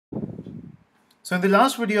So in the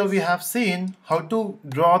last video, we have seen how to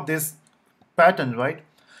draw this pattern, right?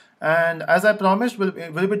 And as I promised, we'll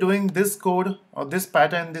be doing this code or this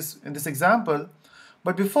pattern in this example.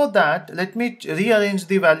 But before that, let me rearrange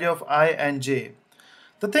the value of I and j.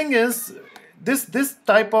 The thing is, this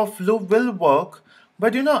type of loop will work,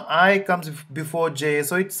 but you know I comes before j,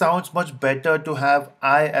 so it sounds much better to have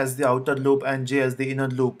I as the outer loop and j as the inner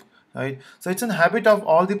loop, right? So it's a habit of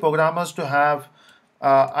all the programmers to have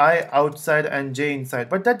I outside and j inside,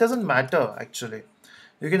 but that doesn't matter actually.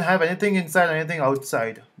 You can have anything inside, anything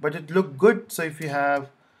outside, but it look good. So if you have,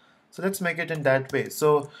 so let's make it in that way.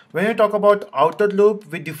 So when you talk about outer loop,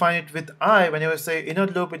 we define it with I. When you say inner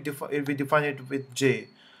loop, we define it with j.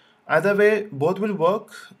 Either way, both will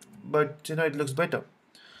work, but you know it looks better.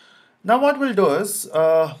 Now what we'll do is,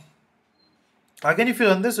 again, if you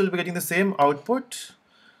run this, you'll be getting the same output.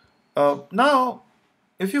 Now,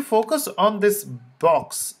 if you focus on this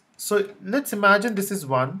box, so let's imagine this is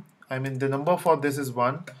 1. I mean, the number for this is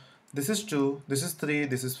 1. This is 2. This is 3.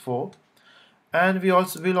 This is 4. And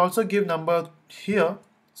we'll also give number here,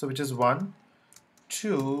 so which is 1,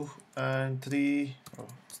 2, and 3,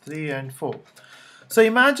 3 and 4. So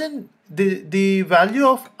imagine the value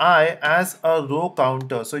of I as a row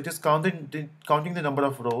counter. So it is counting the number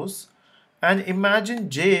of rows. And imagine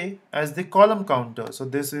j as the column counter. So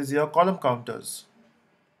this is your column counters.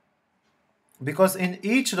 Because in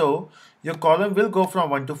each row, your column will go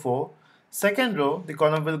from 1 to 4. Second row, the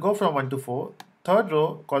column will go from 1 to 4. Third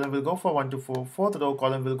row, column will go from 1 to 4. Fourth row,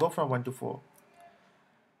 column will go from 1 to 4.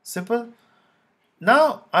 Simple.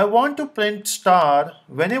 Now, I want to print star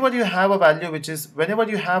whenever you have a value which is, whenever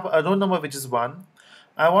you have a row number which is 1.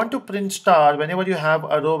 I want to print star whenever you have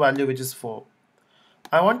a row value which is 4.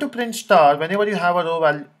 I want to print star whenever you have a row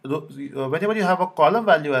value, whenever you have a column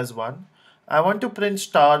value as 1. I want to print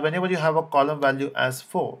star whenever you have a column value as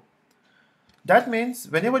 4. That means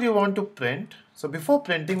whenever you want to print, so before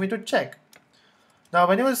printing we need to check. Now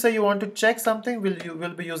whenever you say you want to check something, you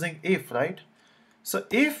will be using if, right? So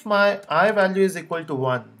if my I value is equal to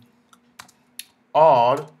 1,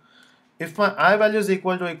 or if my I value is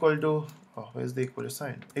equal to oh, where's the equal to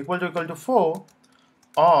sign? Equal to 4,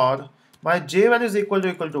 or my j value is equal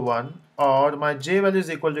to 1, or my j value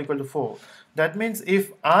is equal to 4. That means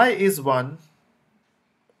if I is 1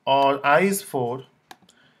 or I is 4,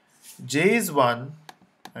 j is 1,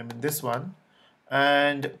 I mean this one,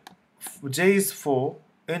 and j is 4,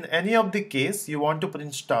 in any of the case you want to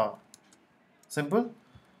print star. Simple.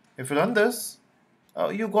 If you run this,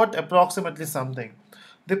 you got approximately something.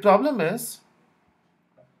 The problem is,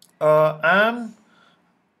 I'm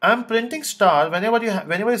printing star whenever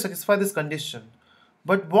you satisfy this condition.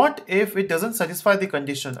 But what if it doesn't satisfy the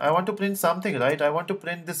condition? I want to print something, right? I want to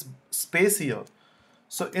print this space here.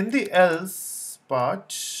 So in the else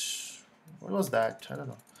part, what was that? I don't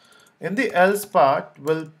know. In the else part,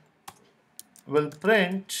 we'll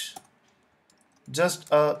print just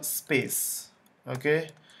a space. Okay,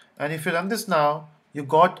 and if you run this now, you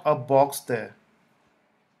got a box there.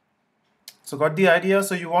 So got the idea?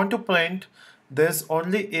 So you want to print this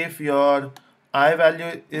only if your I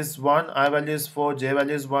value is 1, I value is 4, j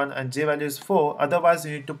value is 1, and j value is 4. Otherwise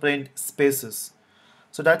you need to print spaces.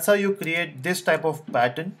 So that's how you create this type of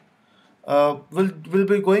pattern. We'll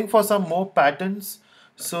be going for some more patterns.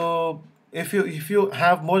 So if you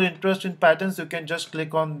have more interest in patterns, you can just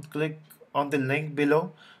click on the link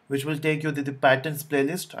below, which will take you to the patterns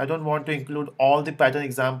playlist. I don't want to include all the pattern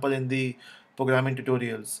example in the programming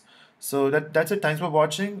tutorials. So that's it. Thanks for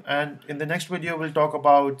watching, and in the next video we'll talk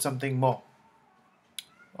about something more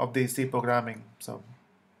of the C programming. So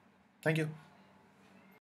thank you.